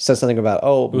Brown says something about,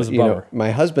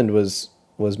 my husband was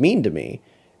mean to me.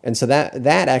 And so that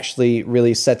actually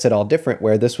really sets it all different,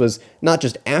 where this was not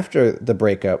just after the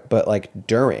breakup, but like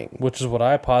during. Which is what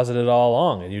I posited all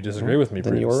along, and you disagree with me.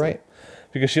 Then you were right.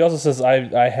 Because she also says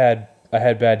I had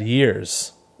bad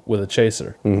years with a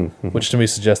chaser, which to me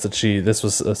suggests that this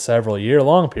was a several year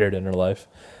long period in her life.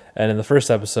 And in the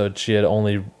first episode, she had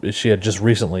just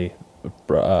recently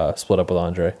split up with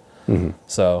Andre.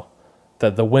 So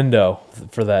that the window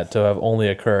for that to have only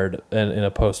occurred in a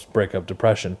post breakup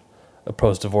depression. A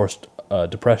post-divorce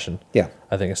depression. Yeah.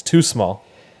 I think it's too small.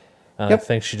 And I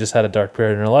think she just had a dark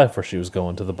period in her life where she was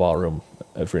going to the ballroom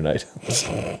every night.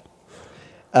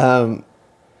 What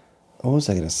was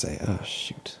I going to say? Oh,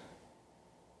 shoot.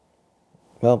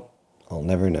 Well, I'll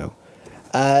never know.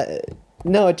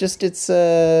 No, it's... shoot.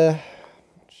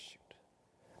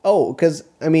 Oh, because,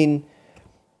 I mean...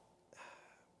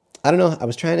 I don't know. I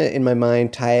was trying to, in my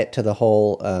mind, tie it to the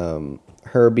whole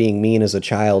her being mean as a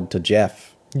child to Jeff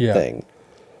thing.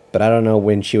 But I don't know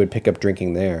when she would pick up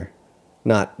drinking there.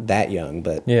 Not that young,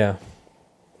 but... Yeah.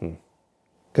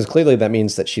 Because clearly that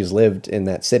means that she's lived in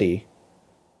that city.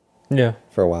 Yeah.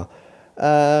 For a while.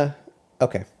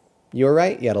 Okay. You were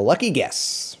right. You had a lucky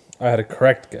guess. I had a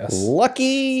correct guess.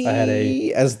 Lucky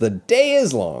as the day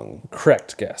is long.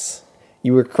 Correct guess.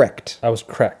 You were correct. I was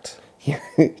correct.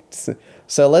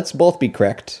 So let's both be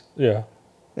correct. Yeah.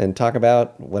 And talk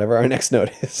about whatever our next note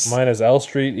is. Mine is L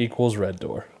Street equals Red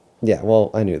Door. Yeah,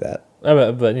 well, I knew that.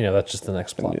 But that's just the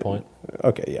next plot point.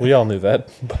 Okay, yeah. We all knew that,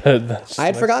 but that's I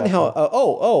had forgotten how...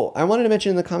 I wanted to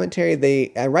mention in the commentary,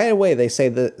 right away they say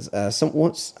that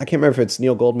I can't remember if it's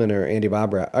Neil Goldman or Andy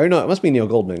Bobra. Or no, it must be Neil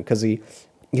Goldman, because he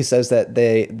says that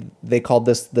they called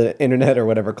this, the internet or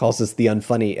whatever calls this the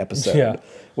unfunny episode. Yeah.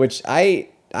 Which I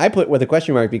put with a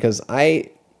question mark, because I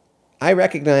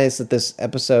recognize that this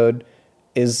episode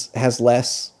has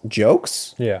less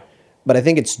jokes. Yeah. But I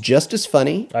think it's just as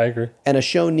funny. I agree. And a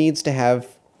show needs to have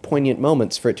poignant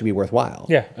moments for it to be worthwhile.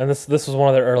 Yeah, and this was one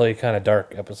of their early kind of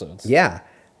dark episodes. Yeah.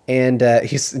 And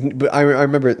I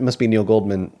remember it must be Neil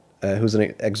Goldman, who's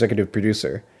an executive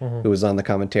producer, who was on the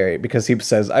commentary, because he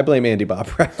says, I blame Andy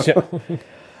Bobra,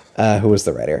 who was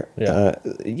the writer.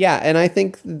 Yeah. And I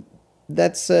think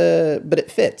that's, but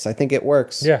it fits. I think it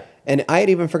works. Yeah. And I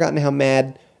had even forgotten how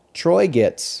mad Troy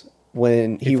gets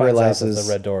when he realizes out that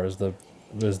the Red Door is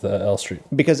the L Street,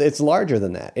 because it's larger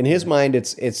than that. In his mind,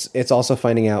 it's also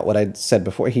finding out what I said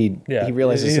before. He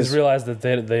realizes he's realized that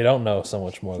they don't know so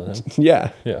much more than him.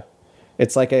 Yeah.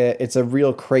 It's like it's a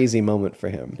real crazy moment for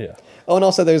him. Yeah. Oh, and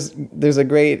also there's a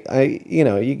great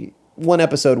one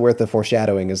episode worth of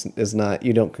foreshadowing is not,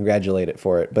 you don't congratulate it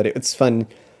for it, but it's fun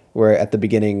where at the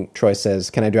beginning Troy says,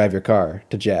 "Can I drive your car?"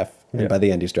 to Jeff, and by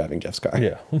the end he's driving Jeff's car.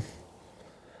 Yeah.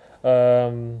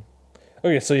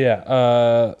 Okay,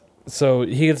 so so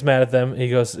he gets mad at them. He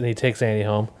goes and he takes Annie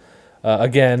home.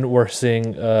 Again, we're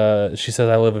seeing. She says,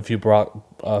 "I live a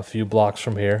few blocks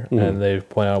from here," and they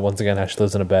point out once again how she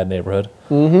lives in a bad neighborhood,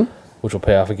 which will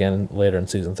pay off again later in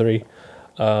season 3.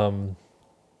 So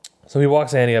he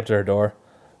walks Annie up to her door.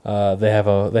 They have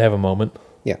a moment.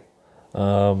 Yeah.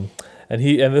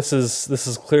 And this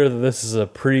is clear that this is a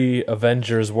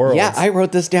pre-Avengers world. Yeah, I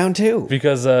wrote this down too.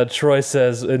 Because Troy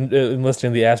says, in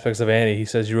listing the aspects of Annie, he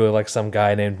says you really like some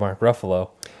guy named Mark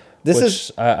Ruffalo.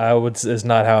 Is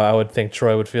not how I would think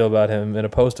Troy would feel about him in a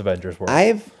post-Avengers world.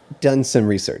 I've done some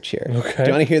research here. Okay. Do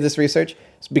you want to hear this research?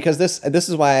 Because this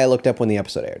is why I looked up when the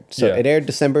episode aired. So it aired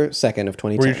December 2nd of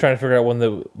 2010. Were you trying to figure out when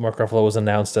the Mark Ruffalo was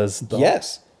announced as?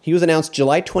 Yes, he was announced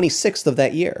July 26th of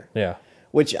that year. Yeah.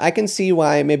 Which I can see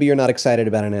why maybe you're not excited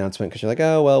about an announcement, because you're like,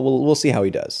 oh well, we'll see how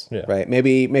he does. Yeah. Right?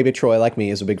 Maybe Troy, like me,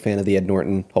 is a big fan of the Ed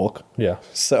Norton Hulk. Yeah.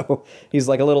 So he's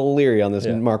like a little leery on this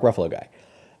Mark Ruffalo guy.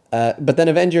 But then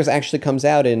Avengers actually comes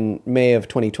out in May of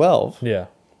 2012. Yeah.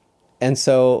 And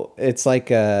so it's like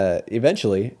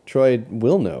eventually Troy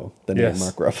will know the name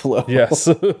Mark Ruffalo. Yes.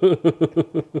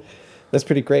 That's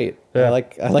pretty great. Yeah. I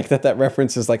like that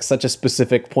reference is like such a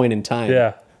specific point in time.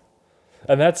 Yeah.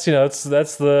 And that's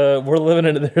we're living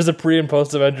in, there's a pre and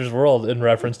post Avengers world in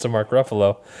reference to Mark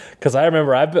Ruffalo. Because I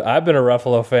remember I've been a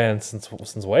Ruffalo fan since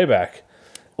way back.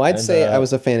 Well, I'd say I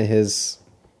was a fan of his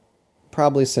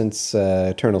probably since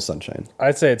Eternal Sunshine.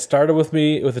 I'd say it started with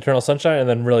me with Eternal Sunshine and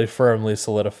then really firmly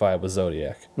solidified with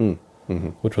Zodiac,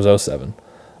 which was 2007.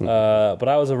 But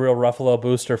I was a real Ruffalo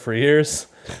booster for years,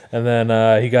 and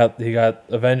then he got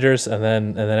Avengers, and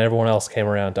then everyone else came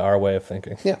around to our way of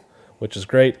thinking. Yeah, which is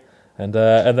great, and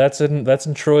that's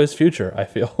in Troy's future, I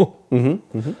feel.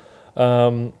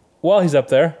 While he's up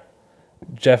there,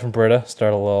 Jeff and Britta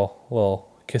start a little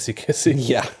kissy.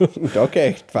 Yeah.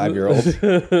 Okay,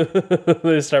 5-year-old.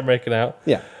 They start making out.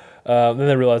 Yeah. Then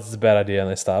they realize it's a bad idea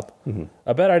and they stop.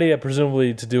 A bad idea,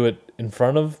 presumably, to do it in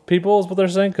front of people is what they're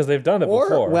saying, because they've done it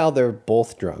before. Well, they're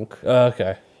both drunk.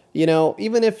 Okay. You know,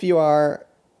 even if you are,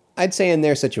 I'd say in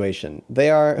their situation, they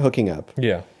are hooking up.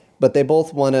 Yeah. But they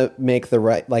both want to make the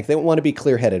right, like they want to be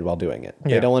clear-headed while doing it.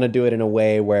 Yeah. They don't want to do it in a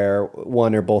way where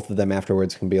one or both of them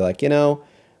afterwards can be like, you know,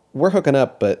 we're hooking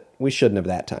up, but we shouldn't have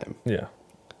that time. Yeah.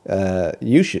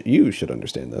 You should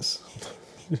understand this.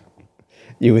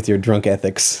 You with your drunk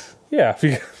ethics. Yeah,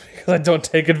 because I don't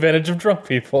take advantage of drunk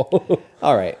people.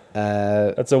 All right.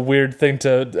 That's a weird thing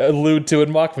to allude to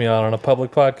and mock me on a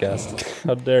public podcast.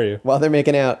 How dare you? While they're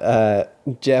making out,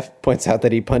 Jeff points out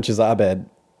that he punches Abed.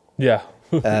 Yeah.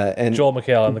 And Joel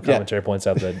McHale in the commentary points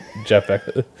out that Jeff,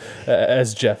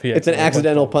 as Jeff, it's an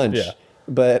accidental punch. Yeah.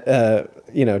 But,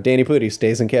 Danny Pudi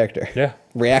stays in character. Yeah.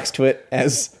 Reacts to it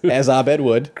as Abed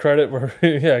would. Credit where,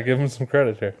 give him some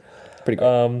credit here. Pretty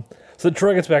good. So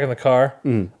Troy gets back in the car.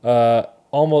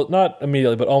 Almost, not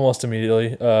immediately, but almost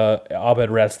immediately. Abed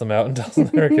rats them out and tells them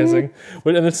they're kissing.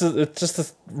 And it's just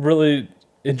this really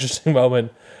interesting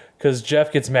moment because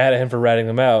Jeff gets mad at him for ratting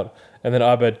them out. And then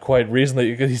Abed quite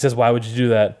reasonably, he says, "Why would you do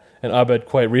that?" And Abed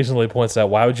quite reasonably points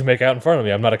out, "Why would you make out in front of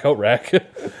me? I'm not a coat rack."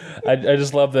 I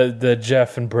just love that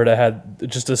Jeff and Britta had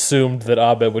just assumed that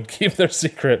Abed would keep their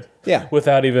secret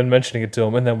without even mentioning it to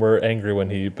him, and then were angry when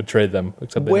he betrayed them,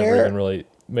 except they never even really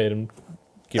made him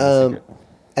keep the secret.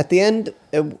 At the end,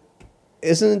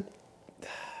 isn't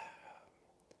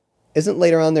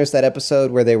later on there's that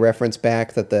episode where they reference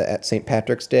back that at St.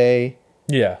 Patrick's Day,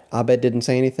 Abed didn't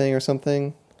say anything or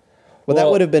something? Well, that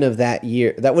would have been of that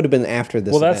year. That would have been after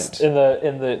this event. That's in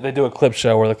the they do a clip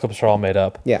show where the clips are all made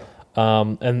up. Yeah.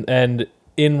 And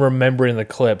in remembering the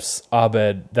clips,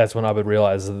 that's when Abed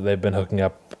realizes that they've been hooking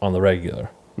up on the regular.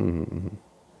 Mm-hmm.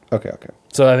 Okay.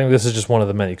 So I think this is just one of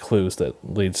the many clues that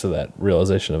leads to that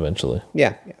realization eventually.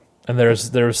 Yeah. And there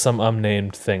was some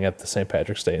unnamed thing at the St.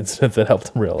 Patrick's Day incident that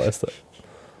helped them realize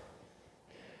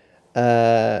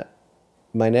that.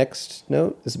 My next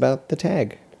note is about the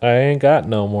tag. I ain't got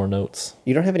no more notes.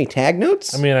 You don't have any tag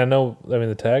notes? I mean,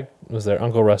 the tag was there.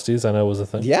 Uncle Rusty's, I know, was a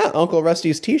thing. Yeah, Uncle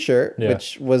Rusty's t-shirt,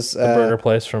 which was... the burger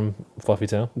place from Fluffy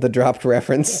Town. The dropped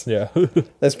reference. Yeah.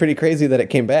 That's pretty crazy that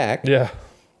it came back. Yeah.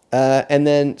 And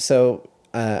then,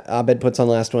 Abed puts on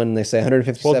the last one, and they say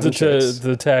 157 shirts.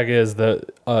 The tag is that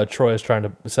Troy is trying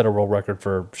to set a world record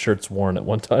for shirts worn at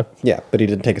one time. Yeah, but he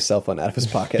didn't take a cell phone out of his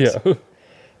pockets. Yeah.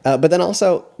 But then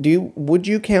also, would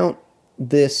you count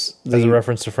this... as a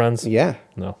reference to Friends? Yeah.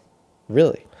 No.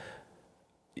 Really?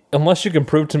 Unless you can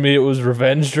prove to me it was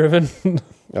revenge driven.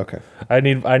 Okay. I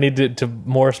need to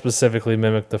more specifically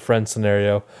mimic the Friends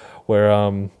scenario where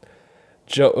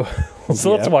Joe...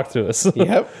 So let's walk through this.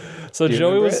 Yep. So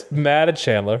Joey was mad at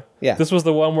Chandler. Yeah. This was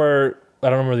the one where, I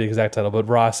don't remember the exact title, but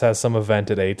Ross has some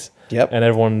event at 8. Yep. And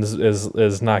everyone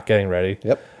is not getting ready.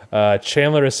 Yep.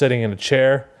 Chandler is sitting in a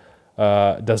chair,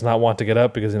 does not want to get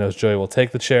up because he knows Joey will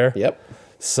take the chair. Yep.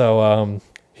 So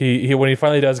he when he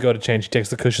finally does go to change, he takes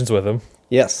the cushions with him.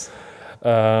 Yes.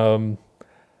 I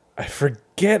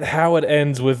forget how it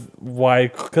ends with why,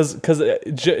 because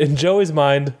in Joey's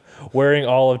mind, wearing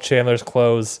all of Chandler's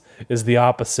clothes is the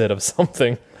opposite of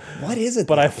something. What is it?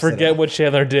 But I forget what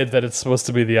Chandler did that it's supposed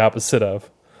to be the opposite of.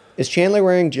 Is Chandler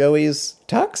wearing Joey's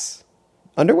tux?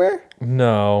 Underwear?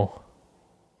 No.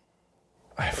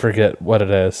 I forget what it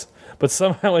is. But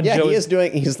somehow in Joey's...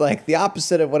 he's like, the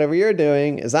opposite of whatever you're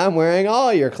doing is I'm wearing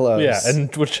all your clothes. Yeah,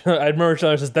 and which I remember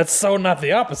Chandler says, that's so not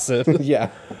the opposite.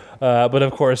 Yeah. But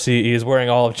of course he's wearing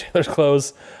all of Chandler's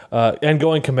clothes and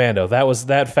going commando. That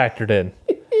factored in.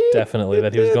 Definitely,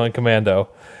 that he was going commando.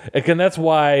 And that's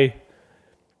why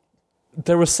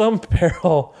there was some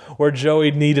peril where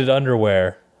Joey needed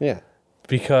underwear. Yeah.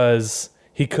 Because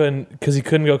he couldn't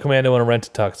go commando in a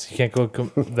rent-a-tux. He can't go...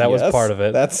 that was part of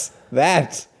it.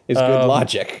 That is good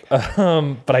logic.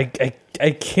 But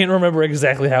I can't remember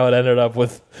exactly how it ended up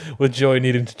with Joey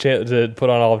needing to put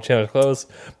on all of Chandler's clothes.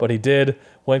 But he did,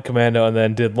 went commando, and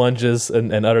then did lunges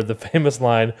and uttered the famous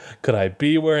line, "Could I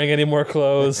be wearing any more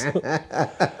clothes?"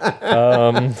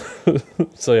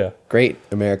 So yeah. Great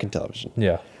American television.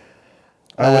 Yeah.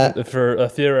 I would, for a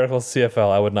theoretical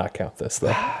CFL, I would not count this,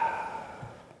 though.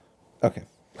 Okay.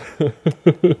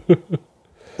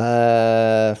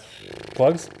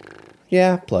 Plugs?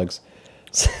 Yeah, plugs.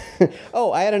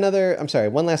 Oh, I had another... I'm sorry,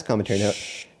 one last commentary note.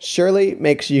 Shirley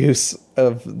makes use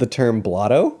of the term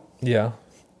blotto. Yeah.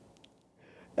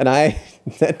 And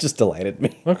that just delighted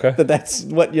me. Okay. That's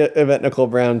what Yvette Nicole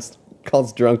Brown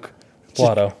calls drunk.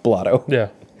 Blotto. Blotto. Yeah.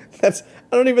 I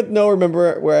don't even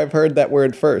remember where I've heard that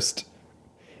word first.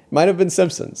 Might have been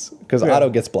Simpsons, because Otto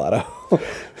gets blotto.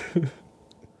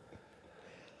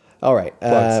 All right.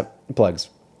 Plugs.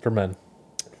 For men.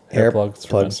 Hair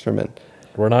plugs for men.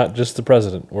 We're not just the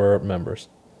president. We're members.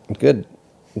 Good.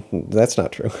 That's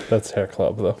not true. That's hair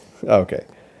club, though. Okay.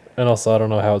 And also, I don't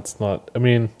know how it's not. I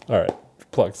mean, all right.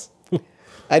 Plugs.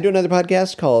 I do another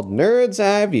podcast called Nerd's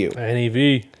Eye View.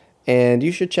 NEV. And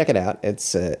you should check it out.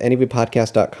 It's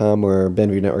nevpodcast.com or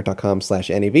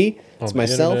benviewnetwork.com/NEV. It's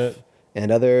myself internet.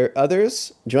 and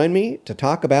others join me to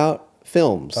talk about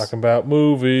films. Talking about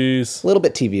movies. A little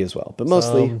bit TV as well, but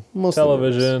mostly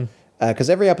television. Because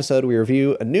every episode we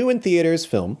review a new in theaters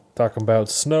film. Talking about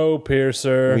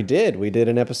Snowpiercer. We did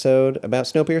an episode about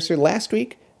Snowpiercer last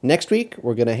week. Next week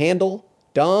we're going to handle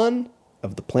Dawn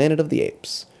of the Planet of the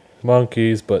Apes.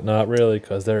 Monkeys, but not really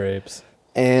because they're apes.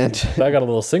 And I got a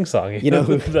little sing-songy. You know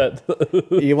who, that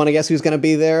you want to guess who's going to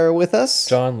be there with us?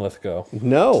 John Lithgow.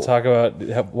 No. To talk about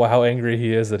how angry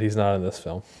he is that he's not in this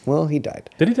film. Well, he died.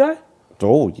 Did he die?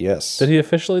 Oh, yes. Did he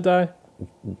officially die?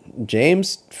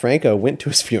 James Franco went to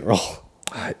his funeral.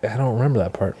 I don't remember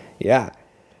that part. Yeah.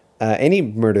 And he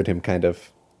murdered him, kind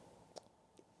of.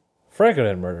 Franco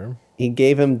didn't murder him. He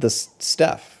gave him the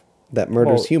stuff that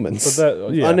murders humans.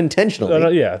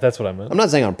 Unintentionally. Yeah, that's what I meant. I'm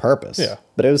not saying on purpose. Yeah.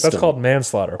 But it was That's called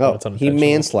manslaughter. Oh, he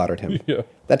manslaughtered him. Yeah.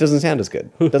 That doesn't sound as good.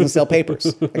 Doesn't sell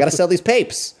papers. I got to sell these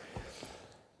papes.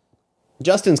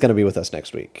 Justin's going to be with us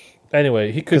next week.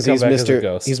 Anyway, he could come back as a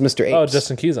ghost. He's Mr. Apes. Oh,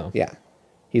 Justin Keyzone. Yeah.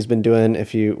 He's been doing,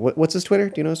 what's his Twitter?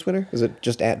 Do you know his Twitter? Is it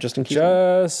just at Justin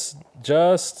Keyzone?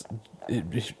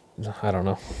 I don't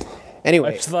know.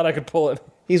 Anyway. I just thought I could pull it.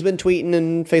 He's been tweeting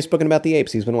and Facebooking about the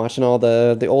apes. He's been watching all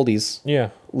the oldies.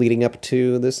 Yeah. Leading up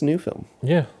to this new film.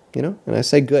 Yeah. You know? And I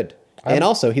say good. And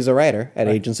also, he's a writer at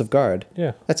Agents of Guard.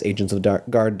 Yeah. That's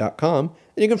agentsofguard.com.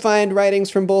 And you can find writings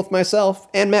from both myself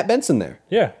and Matt Benson there.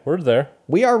 Yeah, we're there.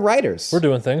 We are writers. We're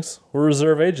doing things. We're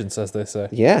reserve agents, as they say.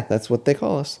 Yeah, that's what they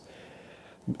call us.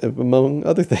 Among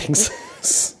other things.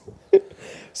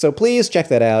 So please check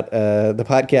that out. The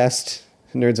podcast,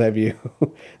 Nerd's Eye View.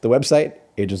 The website,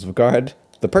 Agents of Guard.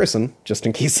 The person,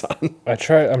 Justin Keyzone.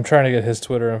 I'm trying to get his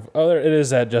Twitter. Oh, there it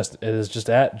is. It is just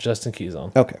at Justin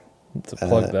Keyzone. Okay. To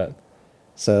plug that.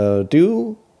 So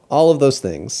do all of those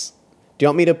things. Do you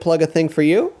want me to plug a thing for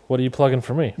you? What are you plugging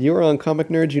for me? You were on Comic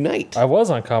Nerds Unite. I was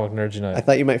on Comic Nerds Unite. I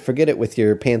thought you might forget it with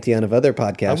your pantheon of other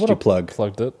podcasts you plug.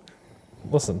 Plugged it.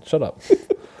 Listen, shut up.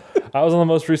 I was on the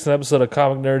most recent episode of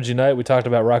Comic Nerds Unite. We talked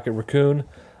about Rocket Raccoon.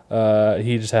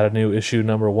 He just had a new issue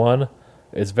 #1.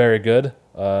 It's very good.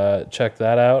 Check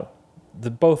that out.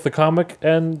 Both the comic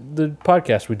and the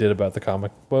podcast we did about the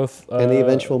comic. Both and the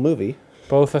eventual movie.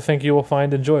 Both I think you will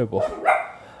find enjoyable.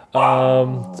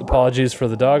 Apologies for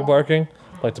the dog barking.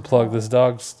 I'd like to plug this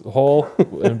dog's hole,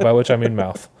 and by which I mean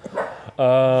mouth.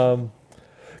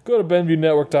 Go to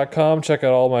BenviewNetwork.com. Check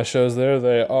out all my shows there.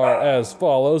 They are as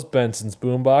follows: Benson's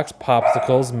Boombox,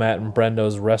 Popsicles, Matt and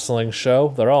Brendo's Wrestling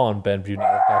Show. They're all on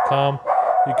BenviewNetwork.com.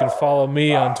 You can follow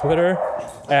me on Twitter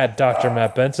at Dr.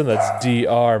 Matt Benson. That's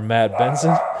Dr. Matt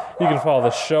Benson. You can follow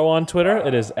the show on Twitter.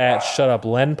 It is at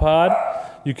ShutUpLenPod.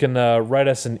 You can write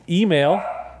us an email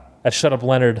at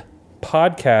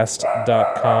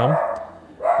shutupleonardpodcast.com.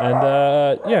 And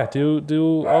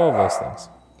do all of those things.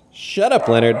 Shut up,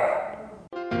 Leonard.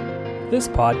 This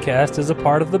podcast is a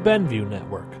part of the Benview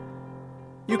Network.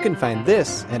 You can find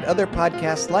this and other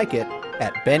podcasts like it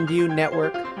at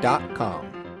BenviewNetwork.com.